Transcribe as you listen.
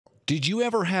Did you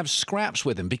ever have scraps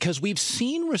with him? Because we've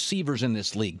seen receivers in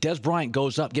this league. Des Bryant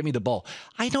goes up, give me the ball.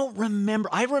 I don't remember.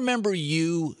 I remember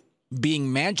you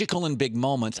being magical in big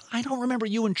moments. I don't remember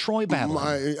you and Troy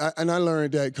battling. And I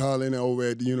learned that, Colin,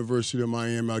 over at the University of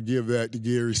Miami. I'll give that to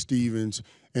Gary Stevens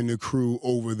and the crew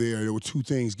over there. There were two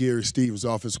things Gary Stevens,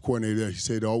 offensive coordinator, he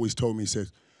said, always told me, he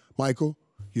says, Michael,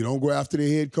 you don't go after the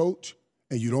head coach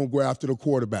and you don't go after the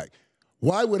quarterback.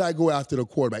 Why would I go after the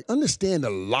quarterback? Understand the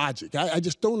logic. I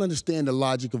just don't understand the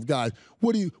logic of guys.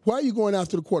 Why are you going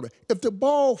after the quarterback? If the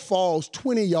ball falls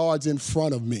 20 yards in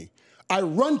front of me, I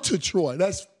run to Troy.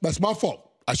 That's my fault.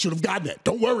 I should have gotten that.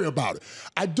 Don't worry about it.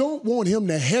 I don't want him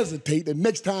to hesitate the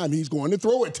next time he's going to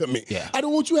throw it to me. Yeah. I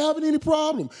don't want you having any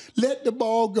problem. Let the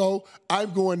ball go.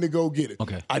 I'm going to go get it.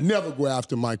 Okay. I never go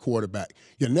after my quarterback.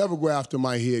 You never go after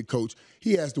my head coach.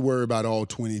 He has to worry about all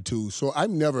 22. So I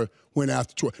never went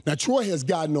after Troy. Now, Troy has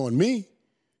gotten on me.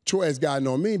 Troy has gotten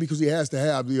on me because he has to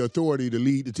have the authority to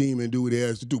lead the team and do what he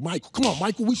has to do. Michael, come on,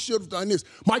 Michael, we should have done this.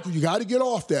 Michael, you got to get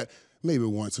off that. Maybe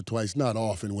once or twice, not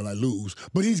often when I lose.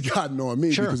 But he's gotten on me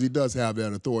because he does have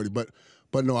that authority.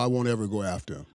 But no, I won't ever go after him.